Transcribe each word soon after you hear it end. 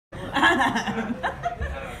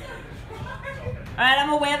Alright, I'm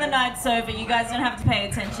aware the night's over. You guys don't have to pay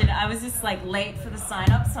attention. I was just like late for the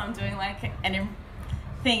sign up, so I'm doing like an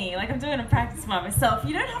thingy. Like I'm doing a practice by myself.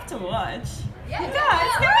 You don't have to watch. Yeah, you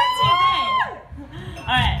guys, go back to your thing.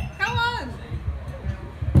 Alright. Come on.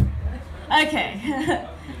 Okay.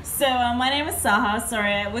 So my name is Sahar.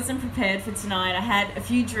 Sorry, I wasn't prepared for tonight. I had a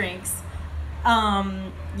few drinks.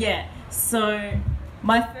 Yeah. So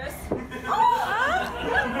my first.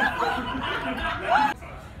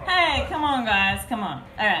 Hey, come on, guys. Come on.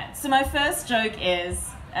 All right. So my first joke is,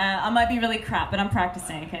 I might be really crap, but I'm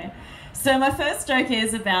practicing. Okay. So my first joke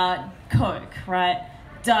is about Coke, right?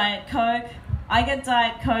 Diet Coke. I get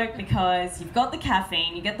Diet Coke because you've got the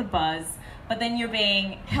caffeine, you get the buzz, but then you're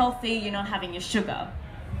being healthy. You're not having your sugar.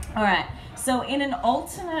 All right, so in an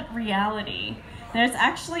alternate reality, there's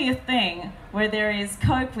actually a thing where there is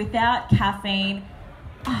Coke without caffeine.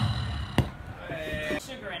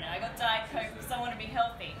 Sugar in it. I got Diet Coke because I want to be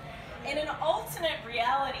healthy. In an alternate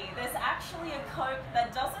reality, there's actually a Coke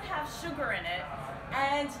that doesn't have sugar in it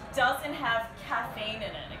and doesn't have caffeine in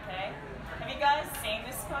it, okay? Have you guys seen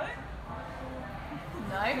this Coke?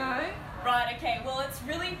 No? No. Right, okay, well it's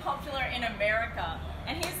really popular in America.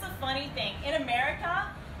 And here's the funny thing, in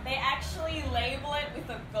America, they actually label it with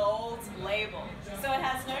a gold label. So it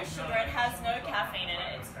has no sugar, it has no caffeine in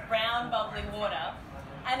it, it's brown bubbly water.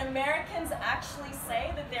 And Americans actually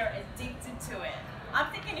say that they're addicted to it.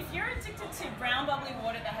 I'm thinking if you're addicted to brown bubbly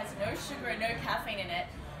water that has no sugar and no caffeine in it,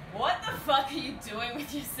 what the fuck are you doing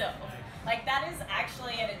with yourself? Like that is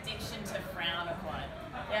actually an addiction to frown upon,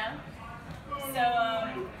 yeah? So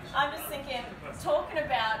I'm just thinking, talking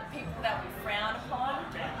about people that we frown upon,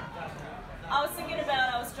 I was thinking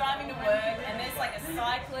about, I was driving to work and there's like a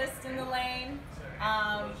cyclist in the lane,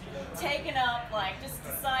 taken up, like just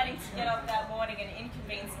deciding to get up that morning and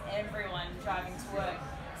inconvenience everyone driving to work.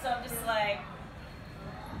 So I'm just like,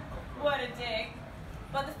 what a dick.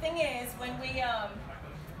 But the thing is, when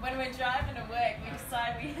we're driving to work, we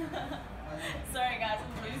decide we, sorry guys,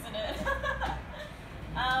 I'm losing it.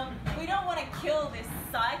 We don't want to kill this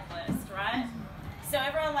cyclist, right? So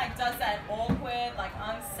everyone like does that awkward, like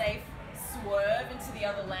unsafe swerve into the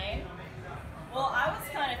other lane. Well, I was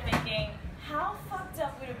kind of thinking, how fucked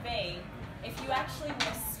up would it be if you actually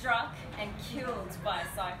were struck and killed by a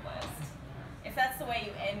cyclist? If that's the way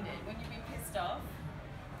you ended, wouldn't you be pissed off?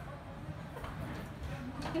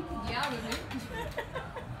 Yeah, I would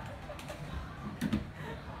be.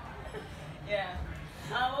 Yeah.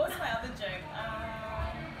 What was my other joke?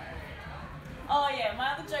 Oh yeah,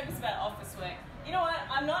 my other joke was about office work. You know what?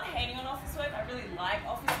 I'm not hating on office work. I really like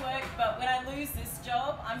office work, but when I lose this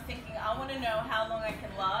job, I'm thinking I want to know how long I can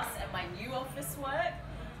last at my new office work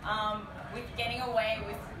with getting away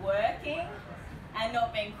with working and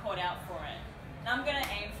not being caught out for it. And I'm going to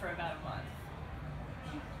aim for about a month.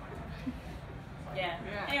 Yeah.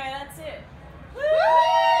 Anyway, that's it.